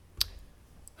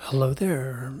Hello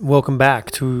there. Welcome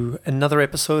back to another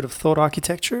episode of Thought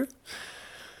Architecture.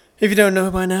 If you don't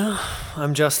know by now,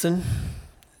 I'm Justin,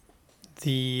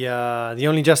 the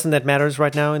only Justin that matters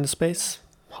right now in the space.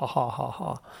 Ha ha ha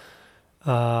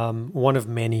ha. One of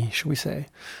many, should we say?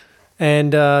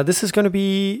 And this is going to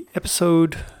be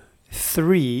episode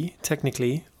 3,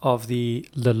 technically, of the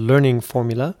learning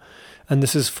formula, and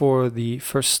this is for the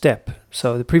first step.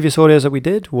 So the previous audios that we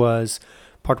did was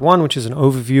part 1, which is an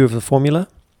overview of the formula.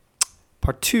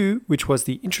 Part 2, which was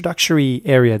the introductory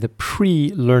area, the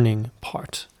pre-learning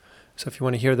part. So if you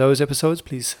want to hear those episodes,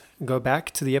 please go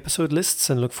back to the episode lists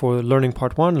and look for learning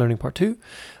part 1, learning part 2.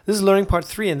 This is learning part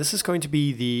 3, and this is going to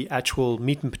be the actual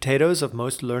meat and potatoes of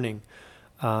most learning,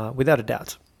 without a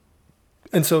doubt.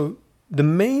 And so the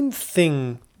main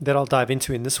thing that I'll dive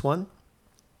into in this one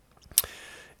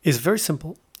is very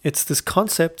simple. It's this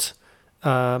concept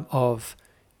of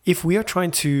if we are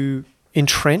trying to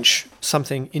entrench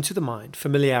something into the mind,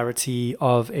 familiarity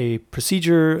of a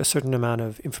procedure, a certain amount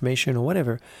of information or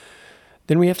whatever,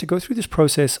 then we have to go through this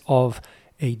process of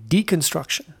a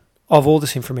deconstruction of all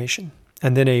this information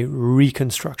and then a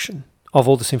reconstruction of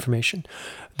all this information.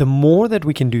 The more that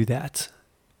we can do that,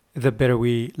 the better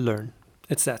we learn.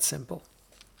 It's that simple.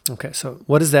 Okay, so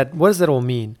what does that all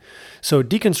mean? So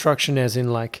deconstruction as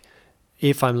in like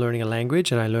if I'm learning a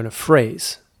language and I learn a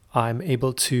phrase, I'm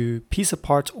able to piece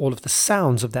apart all of the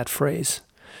sounds of that phrase.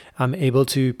 I'm able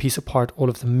to piece apart all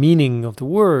of the meaning of the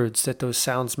words that those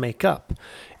sounds make up.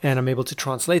 And I'm able to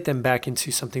translate them back into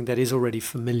something that is already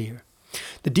familiar.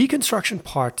 The deconstruction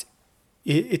part,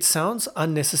 it sounds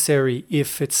unnecessary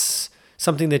if it's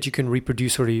something that you can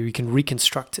reproduce or you can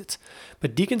reconstruct it.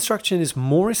 But deconstruction is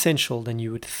more essential than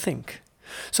you would think.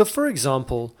 So for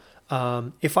example,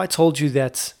 if I told you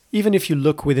that even if you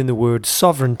look within the word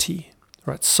sovereignty,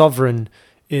 right, sovereign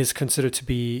is considered to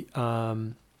be, a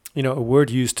word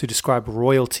used to describe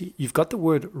royalty. You've got the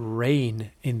word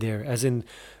reign in there, as in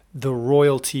the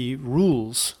royalty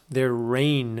rules. Their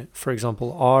reign, for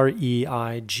example,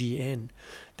 R-E-I-G-N.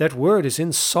 That word is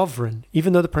in sovereign,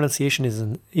 even though the pronunciation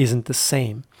isn't the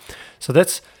same. So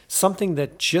that's something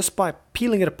that just by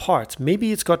peeling it apart,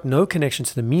 maybe it's got no connection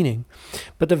to the meaning,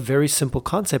 but the very simple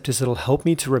concept is it'll help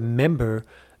me to remember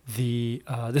the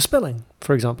spelling,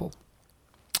 for example.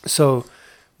 So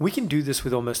we can do this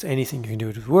with almost anything. You can do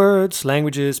it with words,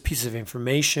 languages, pieces of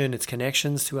information, its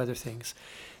connections to other things.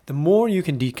 The more you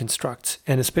can deconstruct,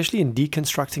 and especially in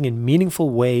deconstructing in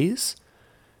meaningful ways,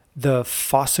 the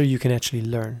faster you can actually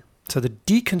learn. So the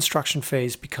deconstruction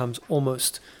phase becomes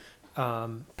almost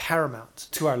paramount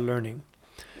to our learning.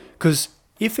 Because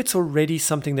if it's already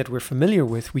something that we're familiar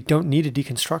with, we don't need to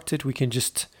deconstruct it. We can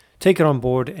just take it on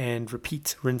board and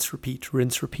repeat, rinse, repeat,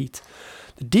 rinse, repeat.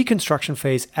 The deconstruction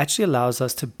phase actually allows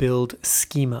us to build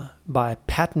schema by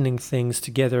patterning things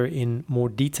together in more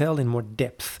detail, in more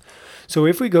depth. So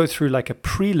if we go through like a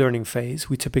pre-learning phase,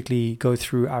 we typically go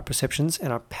through our perceptions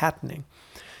and our patterning.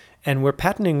 And we're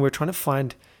patterning, we're trying to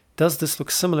find, does this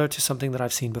look similar to something that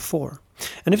I've seen before?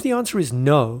 And if the answer is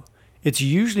no, it's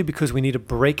usually because we need to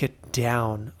break it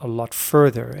down a lot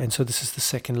further. And so this is the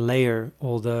second layer,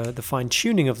 or the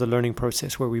fine-tuning of the learning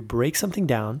process, where we break something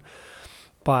down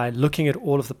by looking at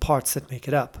all of the parts that make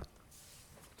it up.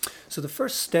 So the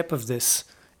first step of this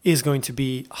is going to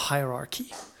be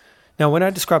hierarchy. Now, when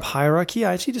I describe hierarchy,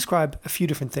 I actually describe a few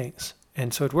different things.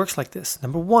 And so it works like this.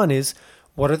 Number 1 is,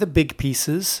 what are the big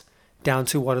pieces down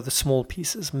to what are the small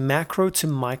pieces, macro to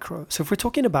micro. So if we're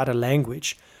talking about a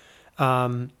language,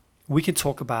 we can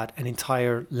talk about an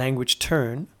entire language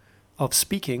turn of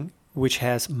speaking, which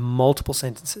has multiple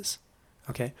sentences.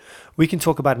 Okay, we can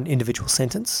talk about an individual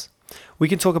sentence. We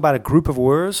can talk about a group of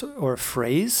words or a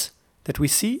phrase that we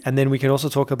see, and then we can also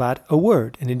talk about a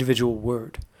word, an individual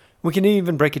word. We can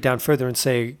even break it down further and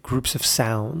say groups of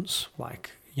sounds,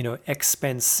 like,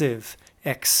 expensive,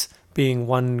 X being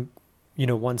one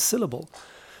syllable.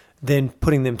 Then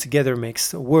putting them together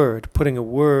makes a word. Putting a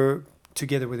word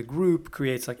together with a group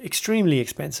creates like extremely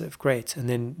expensive, great. And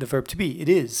then the verb to be, it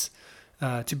is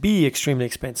to be extremely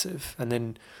expensive. And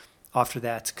then after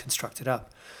that, construct it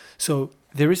up. So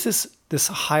there is this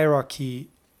hierarchy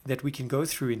that we can go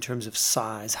through in terms of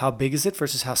size. How big is it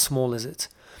versus how small is it?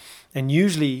 And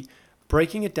usually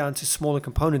breaking it down to smaller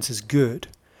components is good,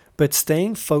 but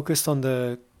staying focused on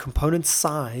the component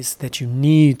size that you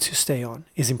need to stay on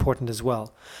is important as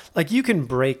well. Like you can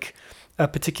break a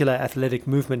particular athletic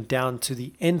movement down to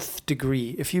the nth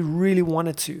degree if you really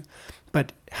wanted to,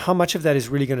 but how much of that is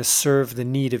really going to serve the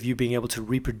need of you being able to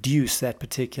reproduce that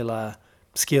particular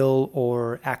skill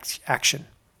or action?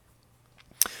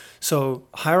 So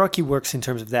hierarchy works in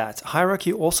terms of that.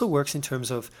 Hierarchy also works in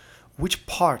terms of which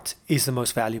part is the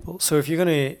most valuable. So if you're going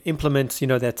to implement,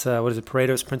 that,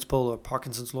 Pareto's principle or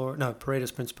Parkinson's law? No,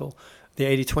 Pareto's principle, the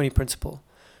 80-20 principle.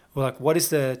 Well, like, what is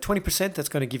the 20% that's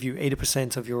going to give you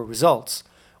 80% of your results?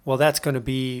 Well, that's going to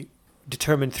be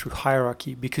determined through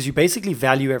hierarchy, because you basically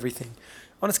value everything.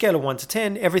 On a scale of 1 to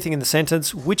 10, everything in the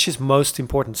sentence, which is most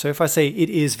important. So if I say it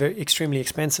is extremely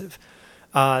expensive,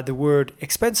 the word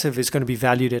expensive is going to be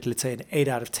valued at, let's say, an 8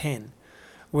 out of 10.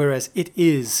 Whereas it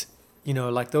is,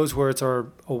 like those words are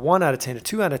a 1 out of 10, a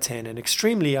 2 out of 10. And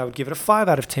extremely, I would give it a 5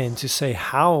 out of 10 to say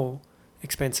how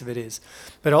expensive it is.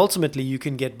 But ultimately, you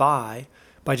can get by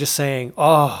just saying,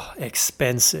 oh,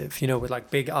 expensive, with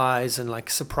like big eyes and like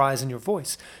surprise in your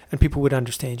voice. And people would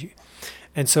understand you.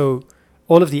 And so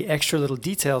all of the extra little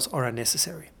details are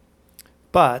unnecessary,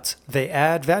 but they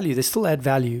add value. They still add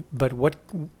value, but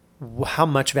how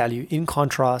much value in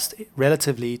contrast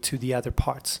relatively to the other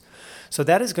parts. So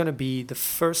that is going to be the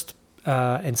first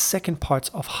and second parts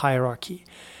of hierarchy.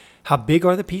 How big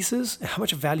are the pieces? How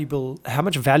much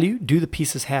value do the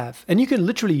pieces have? And you can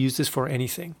literally use this for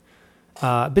anything.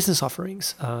 Business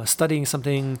offerings, studying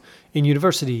something in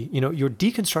university, your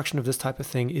deconstruction of this type of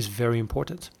thing is very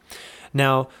important.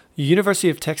 Now, University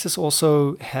of Texas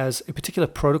also has a particular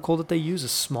protocol that they use, a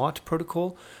SMART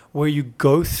protocol, where you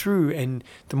go through, and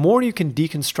the more you can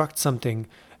deconstruct something,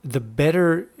 the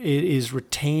better it is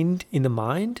retained in the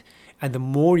mind, and the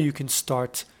more you can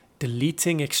start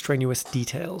deleting extraneous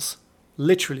details,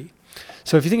 literally.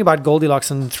 So if you think about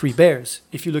Goldilocks and the Three Bears,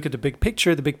 if you look at the big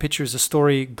picture is a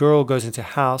story. Girl goes into a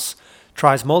house,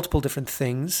 tries multiple different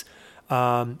things,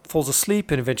 falls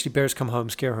asleep, and eventually bears come home,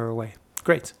 scare her away.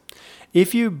 Great.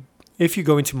 If you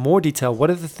go into more detail, what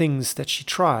are the things that she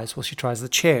tries? Well, she tries the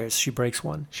chairs, she breaks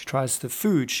one. She tries the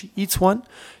food, she eats one.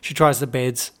 She tries the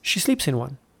beds, she sleeps in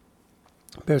one.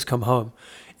 Bears come home.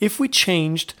 If we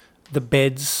changed the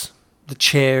beds, the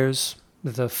chairs,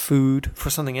 the food for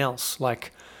something else,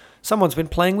 like someone's been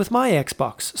playing with my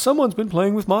Xbox, someone's been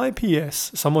playing with my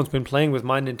PS, someone's been playing with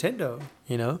my Nintendo,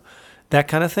 that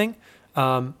kind of thing,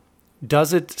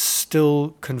 does it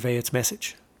still convey its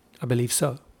message? I believe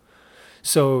so.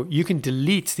 So you can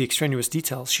delete the extraneous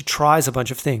details. She tries a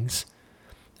bunch of things,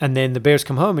 and then the bears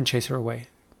come home and chase her away.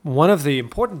 One of the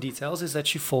important details is that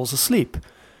she falls asleep.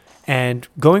 And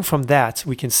going from that,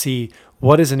 we can see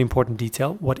what is an important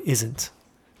detail, what isn't.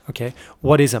 Okay,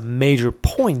 what is a major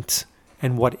point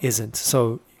and what isn't.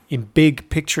 So in big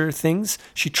picture things,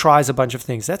 she tries a bunch of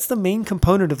things. That's the main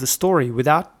component of the story.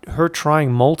 Without her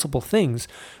trying multiple things,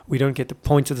 we don't get the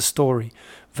point of the story.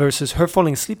 Versus her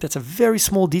falling asleep, that's a very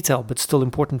small detail, but still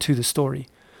important to the story.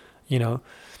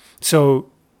 So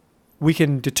we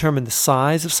can determine the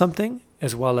size of something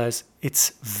as well as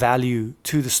its value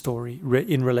to the story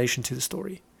in relation to the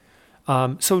story.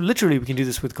 So literally, we can do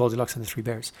this with Goldilocks and the Three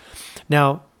Bears.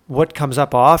 Now, what comes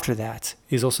up after that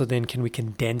is also then, can we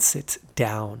condense it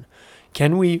down?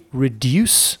 Can we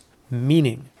reduce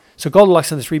meaning? So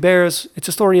Goldilocks and the Three Bears, it's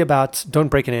a story about don't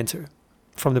break and enter.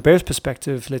 From the bear's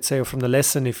perspective, let's say, or from the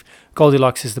lesson, if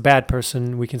Goldilocks is the bad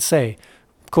person, we can say,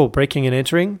 cool, breaking and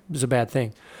entering is a bad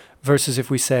thing. Versus if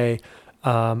we say,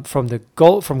 from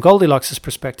Goldilocks'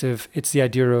 perspective, it's the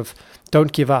idea of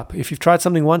don't give up. If you've tried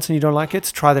something once and you don't like it,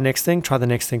 try the next thing, try the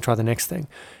next thing, try the next thing,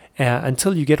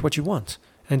 until you get what you want.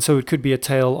 And so it could be a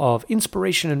tale of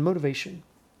inspiration and motivation.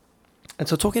 And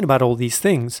so talking about all these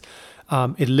things,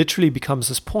 it literally becomes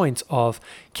this point of,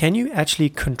 can you actually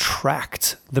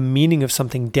contract the meaning of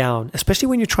something down? Especially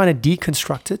when you're trying to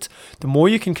deconstruct it, the more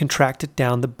you can contract it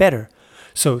down, the better.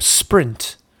 So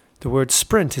sprint, the word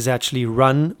sprint is actually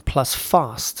run plus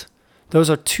fast. Those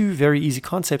are two very easy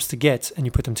concepts to get, and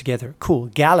you put them together. Cool.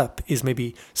 Gallop is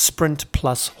maybe sprint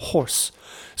plus horse.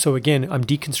 So again, I'm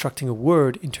deconstructing a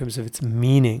word in terms of its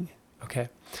meaning. Okay.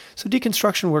 So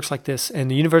deconstruction works like this. And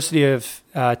the University of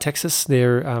Texas,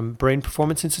 their Brain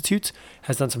Performance Institute,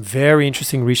 has done some very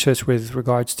interesting research with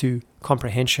regards to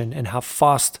comprehension and how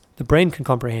fast the brain can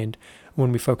comprehend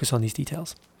when we focus on these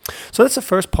details. So that's the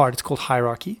first part. It's called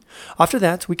hierarchy. After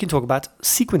that, we can talk about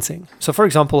sequencing. So for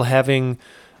example, having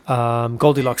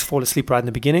Goldilocks fall asleep right in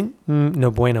the beginning, no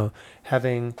bueno.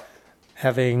 Having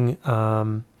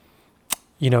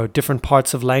different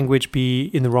parts of language be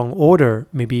in the wrong order,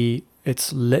 maybe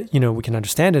it's we can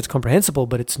understand it, it's comprehensible,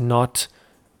 but it's not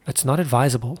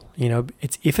advisable.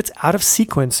 If it's out of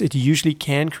sequence, it usually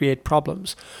can create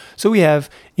problems. So we have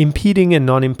impeding and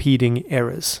non-impeding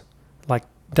errors. Like,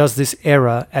 does this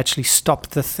error actually stop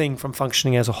the thing from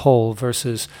functioning as a whole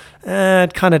versus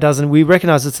it kind of doesn't. We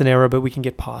recognize it's an error, but we can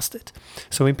get past it.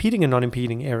 So impeding and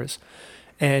non-impeding errors.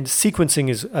 And sequencing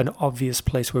is an obvious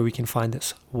place where we can find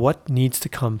this. What needs to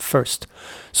come first?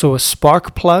 So a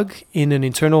spark plug in an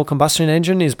internal combustion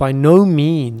engine is by no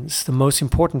means the most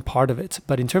important part of it.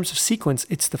 But in terms of sequence,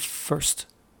 it's the first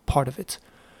part of it.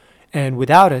 And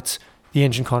without it, the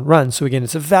engine can't run. So again,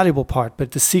 it's a valuable part.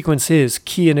 But the sequence is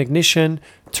key in ignition,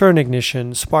 turn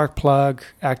ignition, spark plug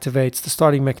activates the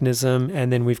starting mechanism.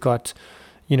 And then we've got,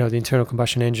 the internal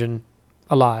combustion engine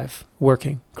alive,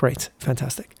 working. Great.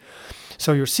 Fantastic.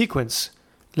 So your sequence,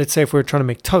 let's say if we're trying to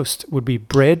make toast, would be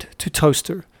bread to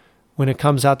toaster. When it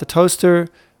comes out the toaster,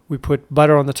 we put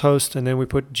butter on the toast and then we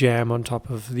put jam on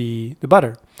top of the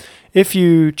butter. If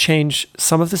you change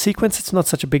some of the sequence, it's not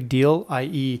such a big deal,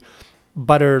 i.e.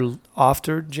 butter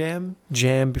after jam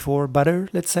before butter,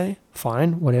 let's say.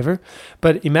 Fine, whatever.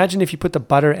 But imagine if you put the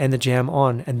butter and the jam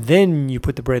on and then you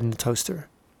put the bread in the toaster.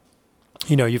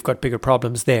 You've got bigger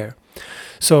problems there.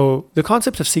 So the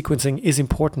concept of sequencing is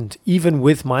important, even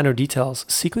with minor details.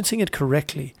 Sequencing it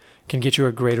correctly can get you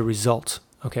a greater result.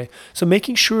 Okay, so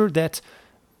making sure that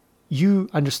you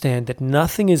understand that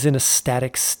nothing is in a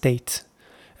static state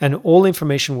and all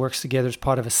information works together as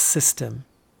part of a system.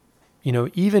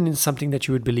 Even in something that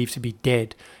you would believe to be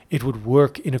dead, it would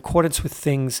work in accordance with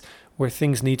things where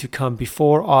things need to come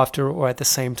before, after, or at the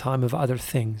same time of other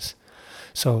things.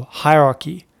 So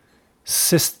hierarchy,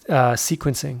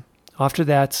 sequencing. After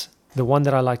that, the one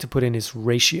that I like to put in is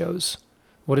ratios.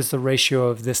 What is the ratio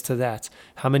of this to that?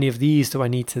 How many of these do I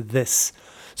need to this?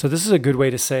 So this is a good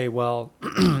way to say, well,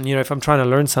 if I'm trying to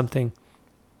learn something,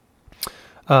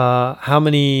 if I'm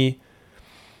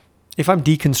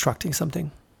deconstructing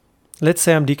something, let's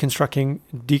say I'm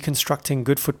deconstructing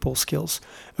good football skills.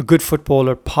 A good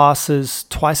footballer passes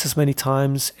twice as many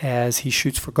times as he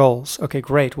shoots for goals. Okay,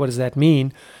 great. What does that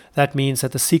mean? That means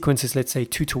that the sequence is, let's say,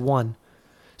 2-1.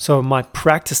 So my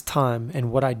practice time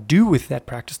and what I do with that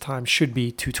practice time should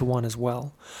be 2-1 as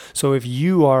well. So if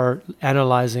you are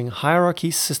analyzing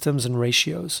hierarchies, systems, and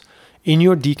ratios in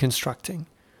your deconstructing,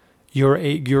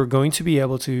 you're going to be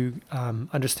able to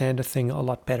understand a thing a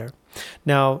lot better.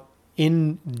 Now,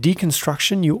 in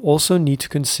deconstruction, you also need to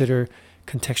consider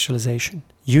contextualization.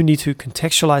 You need to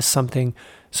contextualize something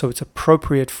so it's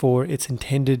appropriate for its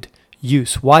intended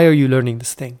use. Why are you learning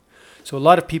this thing? So a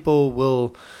lot of people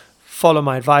will follow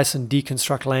my advice and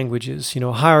deconstruct languages,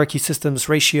 hierarchy, systems,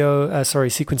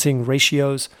 sequencing,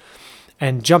 ratios,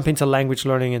 and jump into language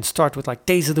learning and start with like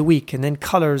days of the week and then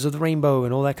colors of the rainbow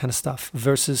and all that kind of stuff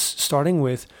versus starting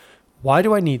with, why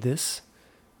do I need this?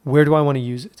 Where do I want to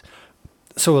use it?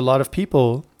 So a lot of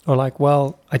people are like,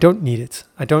 well, I don't need it.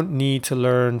 I don't need to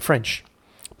learn French,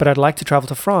 but I'd like to travel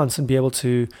to France and be able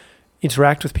to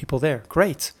interact with people there.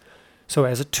 Great. So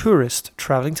as a tourist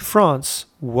traveling to France,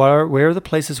 where are the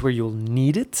places where you'll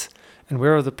need it and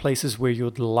where are the places where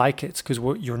you'd like it? Because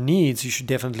what your needs you should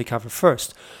definitely cover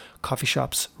first. Coffee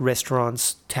shops,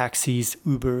 restaurants, taxis,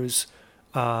 Ubers,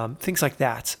 things like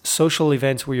that. Social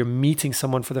events where you're meeting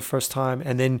someone for the first time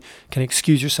and then can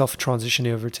excuse yourself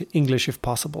transitioning over to English if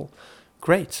possible.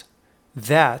 Great.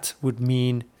 That would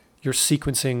mean your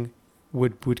sequencing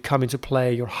would come into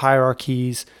play, your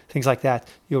hierarchies, things like that,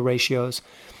 your ratios.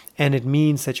 And it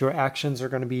means that your actions are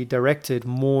going to be directed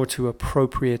more to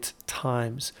appropriate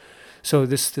times. So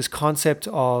this concept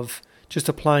of just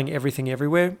applying everything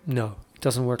everywhere, no, it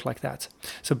doesn't work like that.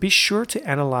 So be sure to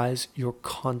analyze your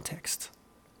context.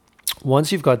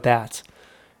 Once you've got that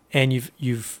and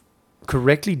you've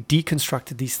correctly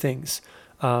deconstructed these things,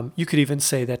 you could even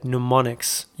say that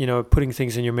mnemonics, putting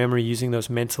things in your memory using those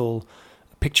mental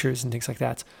pictures and things like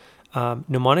that.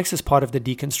 Mnemonics is part of the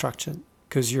deconstruction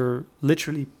because you're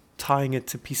literally tying it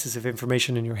to pieces of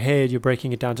information in your head, you're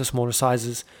breaking it down to smaller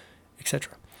sizes,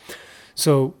 etc.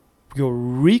 So your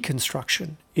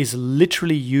reconstruction is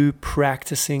literally you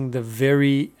practicing the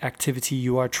very activity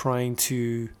you are trying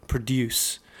to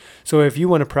produce. So if you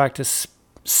want to practice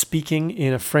speaking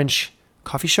in a French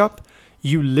coffee shop,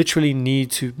 you literally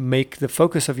need to make the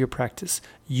focus of your practice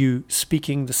you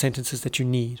speaking the sentences that you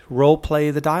need. Role play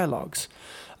the dialogues.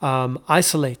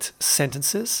 Isolate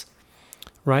sentences.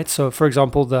 Right? So for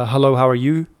example, the hello, how are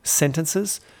you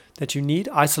sentences that you need,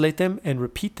 isolate them and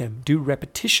repeat them. Do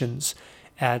repetitions,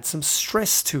 add some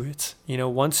stress to it.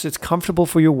 Once it's comfortable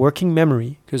for your working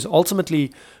memory, because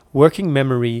ultimately working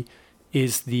memory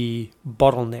is the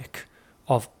bottleneck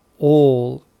of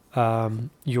all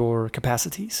your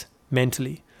capacities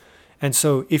mentally. And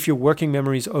so if your working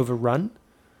memory is overrun,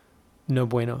 no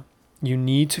bueno. You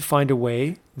need to find a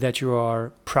way that you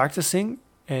are practicing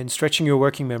and stretching your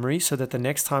working memory so that the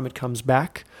next time it comes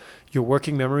back, your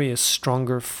working memory is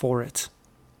stronger for it.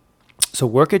 So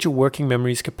work at your working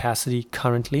memory's capacity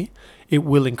currently. It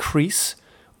will increase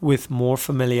with more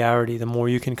familiarity, the more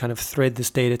you can kind of thread this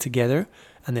data together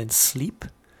and then sleep,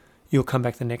 you'll come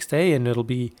back the next day and it'll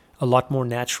be a lot more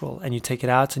natural, and you take it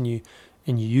out and you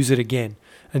use it again.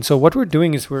 And so what we're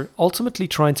doing is we're ultimately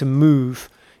trying to move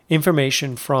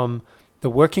information from the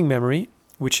working memory,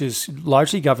 which is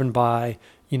largely governed by,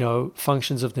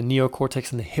 functions of the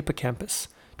neocortex and the hippocampus,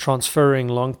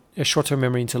 transferring short-term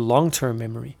memory into long-term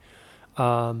memory.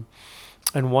 And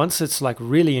once it's like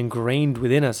really ingrained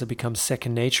within us, it becomes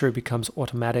second nature, it becomes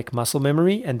automatic muscle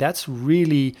memory. And that's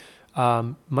really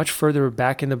much further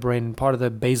back in the brain, part of the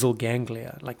basal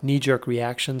ganglia, like knee-jerk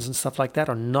reactions and stuff like that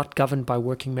are not governed by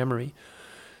working memory.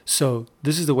 So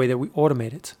this is the way that we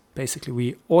automate it. Basically,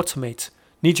 we automate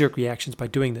knee-jerk reactions by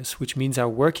doing this, which means our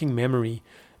working memory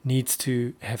needs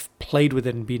to have played with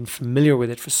it and been familiar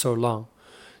with it for so long.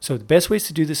 So the best ways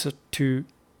to do this are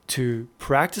to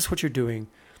practice what you're doing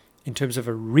in terms of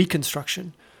a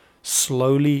reconstruction,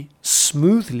 slowly,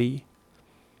 smoothly,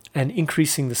 and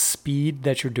increasing the speed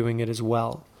that you're doing it as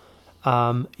well.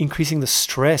 Increasing the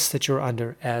stress that you're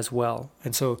under as well.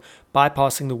 And so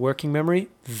bypassing the working memory,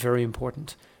 very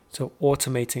important. So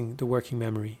automating the working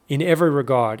memory in every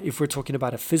regard. If we're talking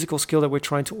about a physical skill that we're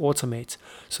trying to automate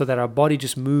so that our body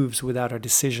just moves without our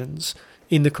decisions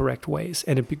in the correct ways,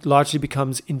 and it largely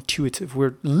becomes intuitive.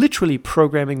 We're literally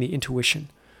programming the intuition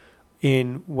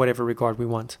in whatever regard we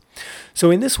want.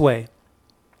 So in this way,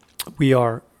 we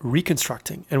are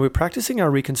reconstructing, and we're practicing our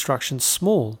reconstruction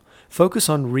small. Focus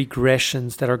on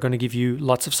regressions that are going to give you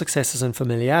lots of successes and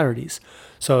familiarities.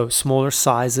 So smaller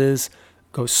sizes,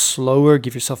 go slower,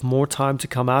 give yourself more time to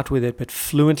come out with it, but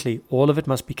fluently. All of it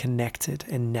must be connected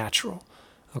and natural.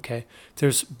 Okay?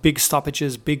 There's big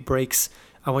stoppages, big breaks.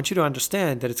 I want you to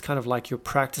understand that it's kind of like you're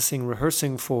practicing,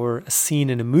 rehearsing for a scene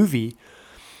in a movie,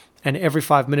 and every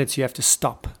 5 minutes you have to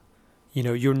stop.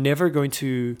 You're never going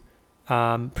to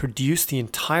produce the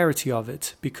entirety of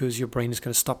it because your brain is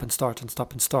going to stop and start and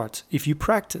stop and start. If you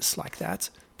practice like that,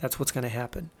 that's what's going to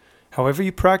happen. However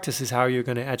you practice is how you're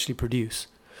going to actually produce.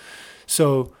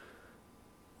 So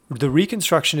the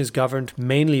reconstruction is governed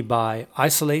mainly by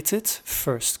isolate it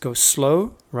first, go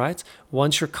slow, right?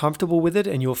 Once you're comfortable with it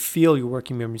and you'll feel your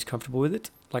working memory is comfortable with it,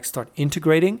 like start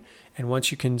integrating. And once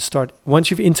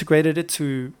you've integrated it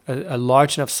to a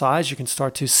large enough size, you can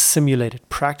start to simulate it.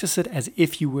 Practice it as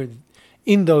if you were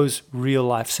in those real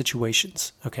life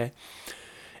situations, okay?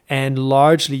 And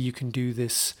largely you can do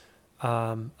this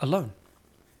alone.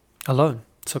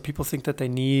 So people think that they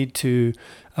need to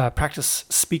practice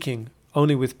speaking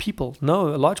only with people.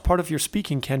 No, a large part of your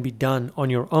speaking can be done on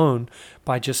your own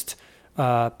by just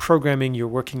programming your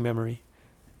working memory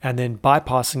and then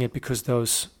bypassing it, because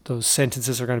those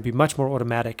sentences are going to be much more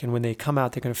automatic, and when they come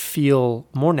out, they're going to feel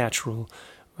more natural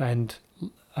and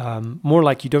more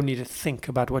like you don't need to think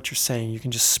about what you're saying. You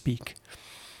can just speak.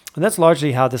 And that's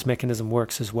largely how this mechanism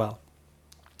works as well.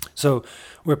 So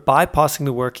we're bypassing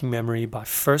the working memory by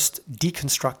first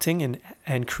deconstructing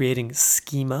and creating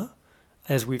schema,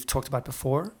 as we've talked about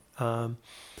before. And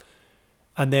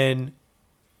then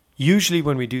usually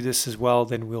when we do this as well,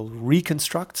 then we'll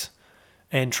reconstruct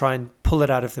and try and pull it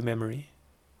out of the memory,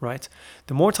 right?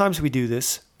 The more times we do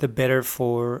this, the better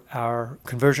for our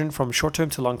conversion from short-term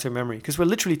to long-term memory, because we're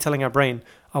literally telling our brain,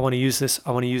 I want to use this,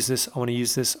 I want to use this, I want to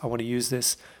use this, I want to use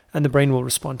this, and the brain will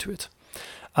respond to it.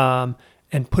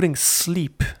 And putting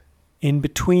sleep in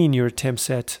between your attempts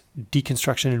at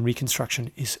deconstruction and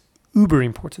reconstruction is uber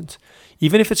important.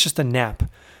 Even if it's just a nap.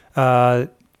 The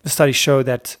studies show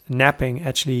that napping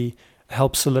actually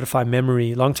helps solidify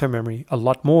memory, long-term memory, a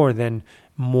lot more than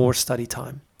more study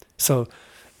time. So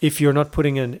if you're not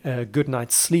putting in a good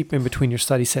night's sleep in between your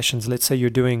study sessions, let's say you're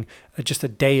doing just a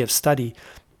day of study,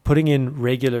 putting in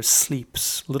regular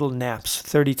sleeps, little naps,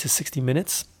 30 to 60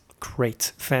 minutes,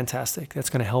 great, fantastic. That's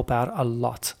going to help out a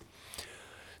lot.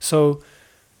 So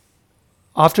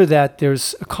after that,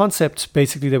 there's a concept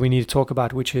basically that we need to talk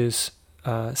about, which is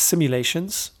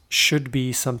simulations should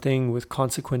be something with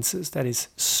consequences. That is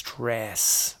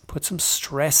stress. Put some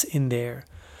stress in there.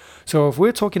 So if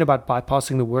we're talking about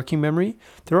bypassing the working memory,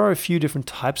 there are a few different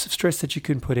types of stress that you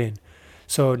can put in.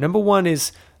 So number one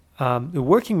is the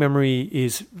working memory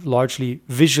is largely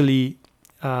visual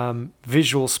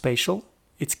spatial.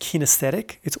 It's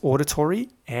kinesthetic, it's auditory,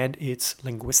 and it's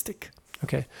linguistic.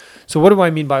 Okay, so what do I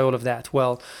mean by all of that?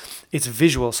 Well, it's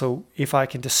visual. So if I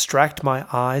can distract my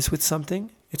eyes with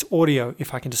something, it's audio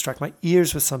if I can distract my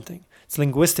ears with something. It's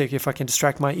linguistic if I can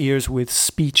distract my ears with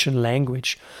speech and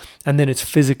language. And then it's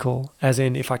physical, as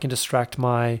in if I can distract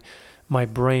my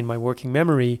brain, my working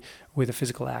memory with a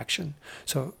physical action.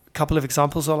 So a couple of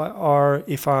examples are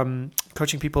if I'm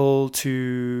coaching people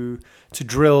to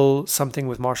drill something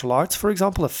with martial arts, for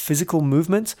example, a physical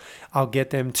movement. I'll get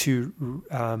them to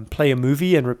play a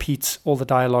movie and repeat all the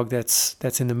dialogue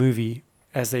that's in the movie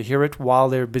as they hear it while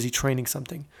they're busy training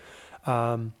something.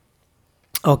 I'll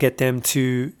get them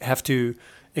to have to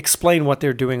explain what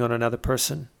they're doing on another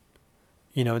person,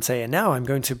 and say, and now I'm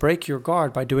going to break your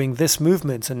guard by doing this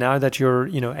movement. And now that you're,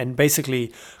 and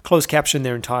basically closed caption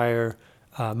their entire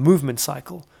movement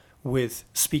cycle with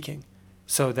speaking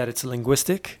so that it's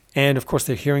linguistic. And of course,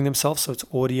 they're hearing themselves, so it's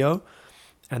audio.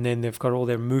 And then they've got all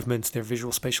their movements, their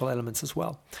visual spatial elements as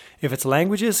well. If it's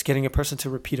languages, getting a person to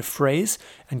repeat a phrase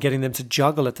and getting them to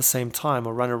juggle at the same time,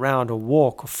 or run around, or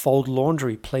walk, or fold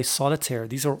laundry, play solitaire.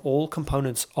 These are all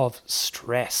components of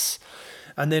stress.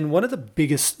 And then one of the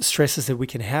biggest stresses that we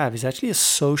can have is actually a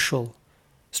social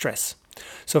stress.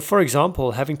 So for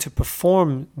example, having to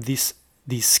perform these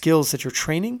skills that you're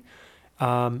training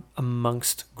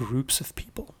amongst groups of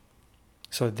people.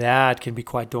 So that can be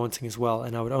quite daunting as well.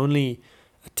 And I would only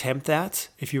attempt that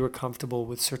if you were comfortable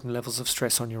with certain levels of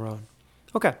stress on your own.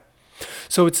 Okay.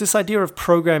 So it's this idea of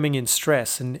programming in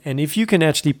stress. And if you can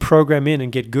actually program in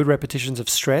and get good repetitions of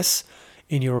stress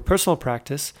in your personal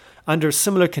practice under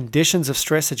similar conditions of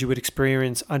stress that you would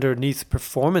experience underneath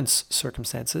performance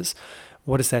circumstances,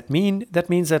 what does that mean? That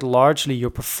means that largely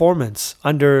your performance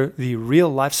under the real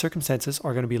life circumstances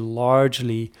are going to be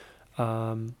largely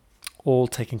all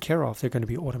taken care of. They're going to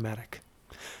be automatic.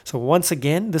 So once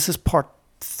again, this is part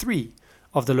 3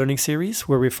 of the learning series,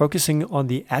 where we're focusing on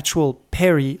the actual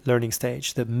peri-learning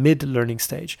stage, the mid-learning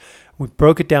stage. We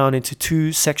broke it down into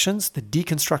 2 sections, the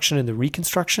deconstruction and the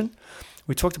reconstruction.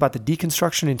 We talked about the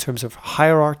deconstruction in terms of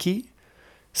hierarchy,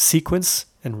 sequence,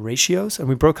 and ratios, and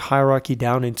we broke hierarchy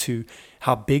down into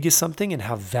how big is something and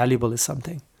how valuable is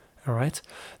something. All right.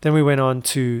 Then we went on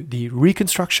to the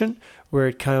reconstruction, where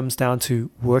it comes down to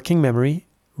working memory,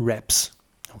 reps.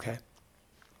 Okay.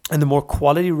 And the more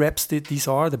quality reps that these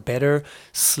are, the better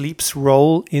sleep's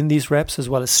role in these reps, as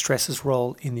well as stress's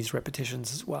role in these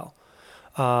repetitions as well.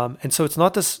 And so it's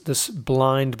not this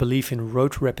blind belief in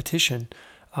rote repetition.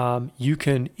 You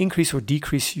can increase or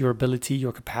decrease your ability,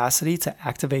 your capacity to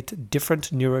activate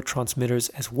different neurotransmitters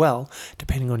as well,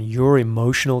 depending on your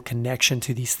emotional connection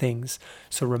to these things.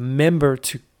 So remember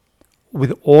to,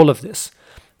 with all of this,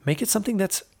 make it something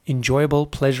that's enjoyable,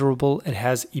 pleasurable. It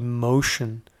has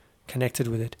emotion connected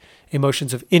with it.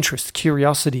 Emotions of interest,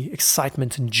 curiosity,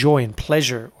 excitement, and joy, and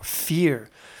pleasure, or fear.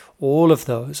 All of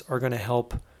those are going to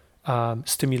help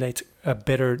stimulate a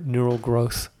better neural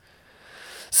growth.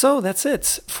 So that's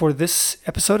it for this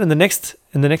episode. In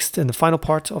the final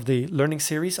part of the learning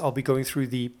series, I'll be going through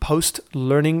the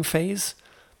post-learning phase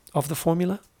of the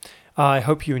formula. I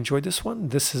hope you enjoyed this one.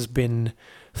 This has been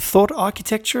Thought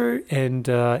Architecture, and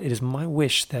it is my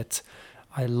wish that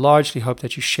I largely hope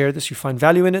that you share this, you find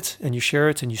value in it, and you share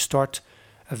it, and you start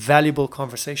a valuable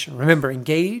conversation. Remember,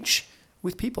 engage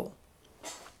with people.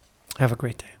 Have a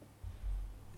great day.